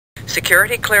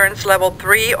Security clearance level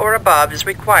 3 or above is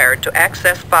required to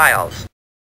access files.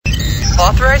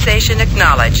 Authorization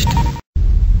acknowledged.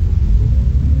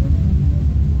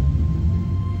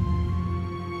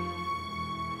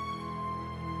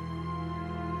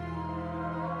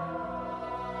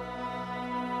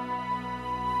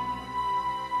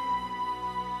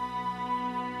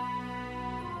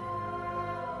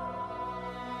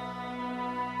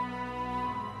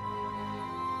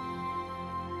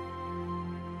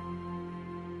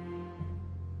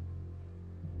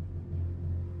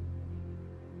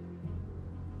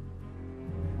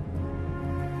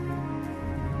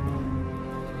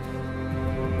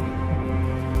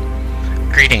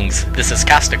 Greetings, this is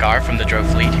Castigar from the Drow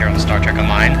Fleet here on Star Trek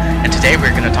Online, and today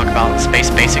we're going to talk about Space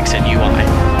Basics and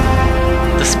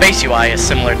UI. The Space UI is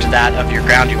similar to that of your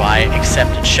Ground UI,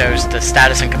 except it shows the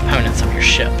status and components of your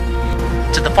ship.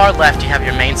 To the far left you have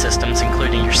your main systems,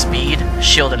 including your speed,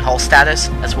 shield and hull status,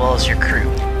 as well as your crew.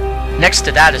 Next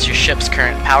to that is your ship's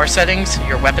current power settings,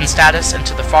 your weapon status, and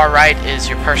to the far right is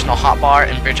your personal hotbar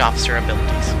and bridge officer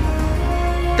abilities.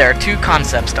 There are two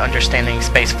concepts to understanding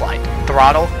spaceflight: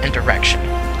 throttle and direction.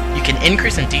 You can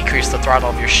increase and decrease the throttle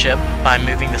of your ship by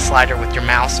moving the slider with your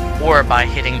mouse or by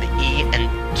hitting the E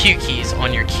and Q keys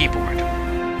on your keyboard.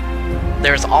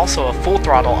 There is also a full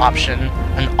throttle option,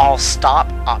 an all stop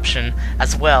option,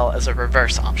 as well as a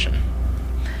reverse option.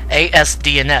 A, S,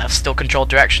 D, and F still control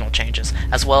directional changes,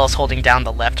 as well as holding down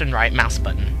the left and right mouse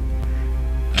button.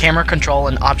 Camera control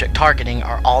and object targeting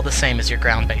are all the same as your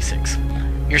ground basics.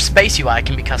 Your Space UI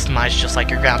can be customized just like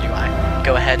your Ground UI.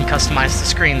 Go ahead and customize the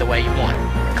screen the way you want.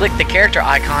 Click the character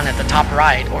icon at the top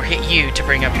right or hit U to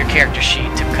bring up your character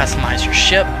sheet to customize your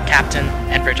ship, captain,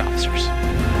 and bridge officers.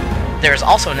 There is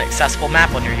also an accessible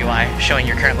map on your UI showing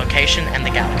your current location and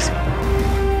the galaxy.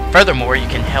 Furthermore, you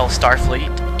can hail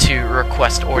Starfleet to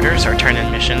request orders or turn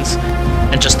in missions,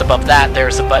 and just above that there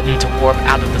is a button to warp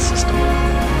out of the system.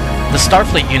 The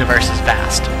Starfleet universe is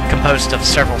vast, composed of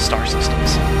several star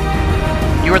systems.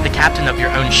 You are the captain of your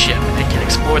own ship and can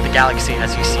explore the galaxy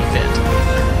as you see fit.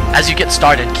 As you get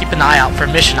started, keep an eye out for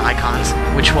mission icons,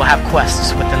 which will have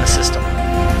quests within the system.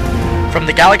 From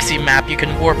the galaxy map, you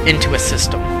can warp into a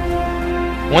system.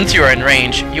 Once you are in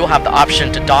range, you'll have the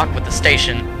option to dock with the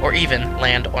station or even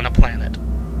land on a planet.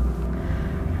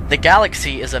 The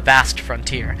galaxy is a vast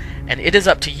frontier, and it is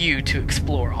up to you to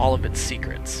explore all of its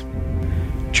secrets.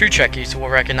 True Trekkies will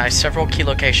recognize several key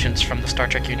locations from the Star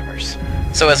Trek universe.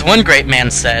 So as one great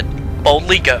man said,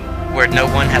 boldly go where no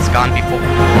one has gone before.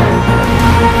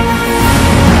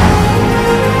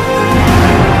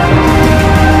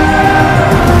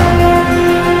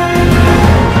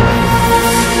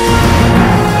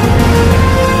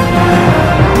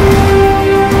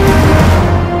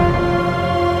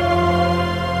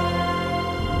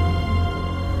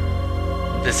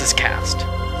 This is Cast,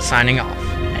 signing off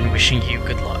and wishing you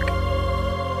good luck.